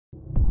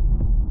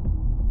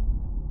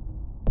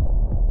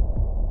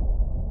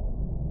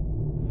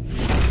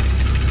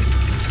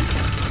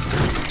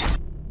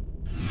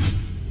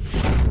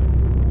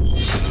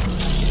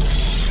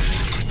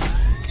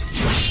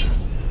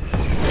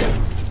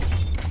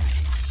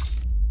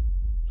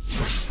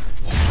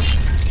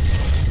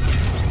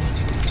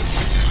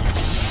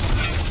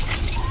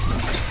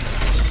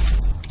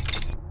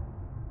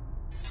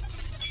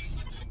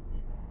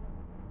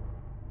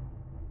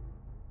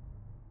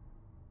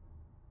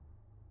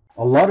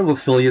A lot of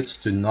affiliates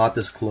do not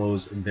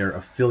disclose their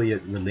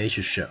affiliate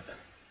relationship.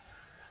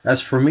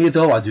 As for me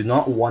though, I do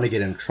not want to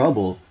get in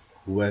trouble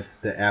with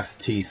the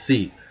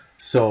FTC.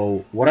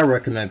 So what I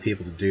recommend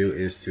people to do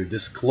is to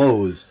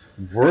disclose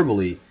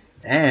verbally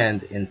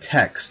and in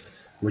text,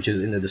 which is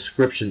in the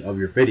description of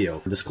your video.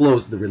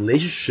 Disclose the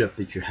relationship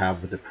that you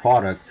have with the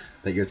product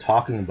that you're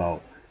talking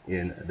about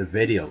in the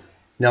video.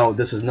 Now,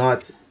 this is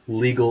not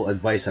legal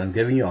advice I'm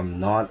giving you. I'm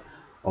not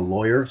a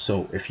lawyer,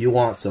 so if you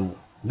want some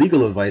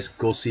legal advice,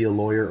 go see a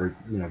lawyer or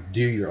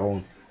do your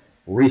own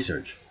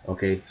research.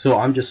 Okay, so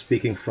I'm just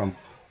speaking from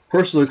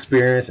personal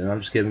experience, and I'm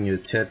just giving you a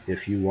tip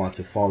if you want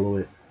to follow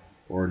it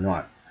or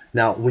not.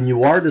 Now, when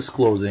you are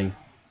disclosing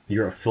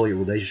your affiliate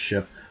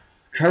relationship,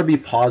 try to be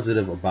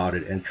positive about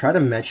it and try to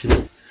mention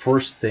it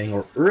first thing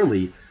or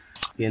early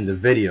in the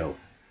video,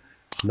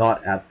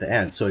 not at the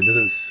end, so it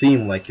doesn't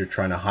seem like you're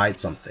trying to hide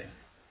something.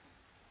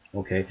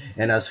 Okay,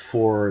 and as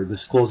for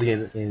disclosing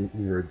it in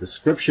your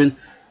description,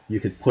 you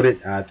could put it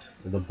at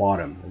the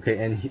bottom. Okay,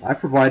 and I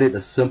provided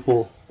a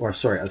sample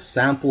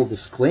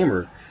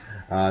disclaimer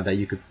that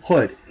you could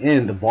put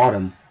in the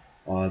bottom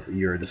of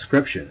your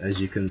description. As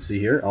you can see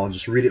here, I'll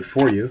just read it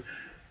for you.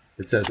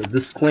 It says, a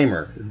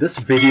disclaimer: this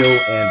video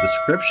and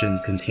description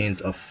contains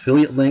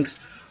affiliate links,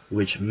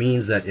 which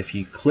means that if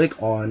you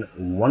click on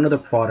one of the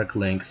product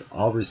links,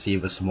 I'll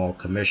receive a small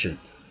commission.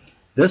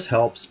 This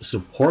helps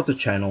support the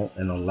channel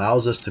and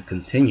allows us to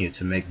continue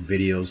to make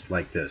videos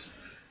like this.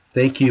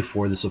 Thank you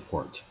for the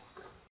support.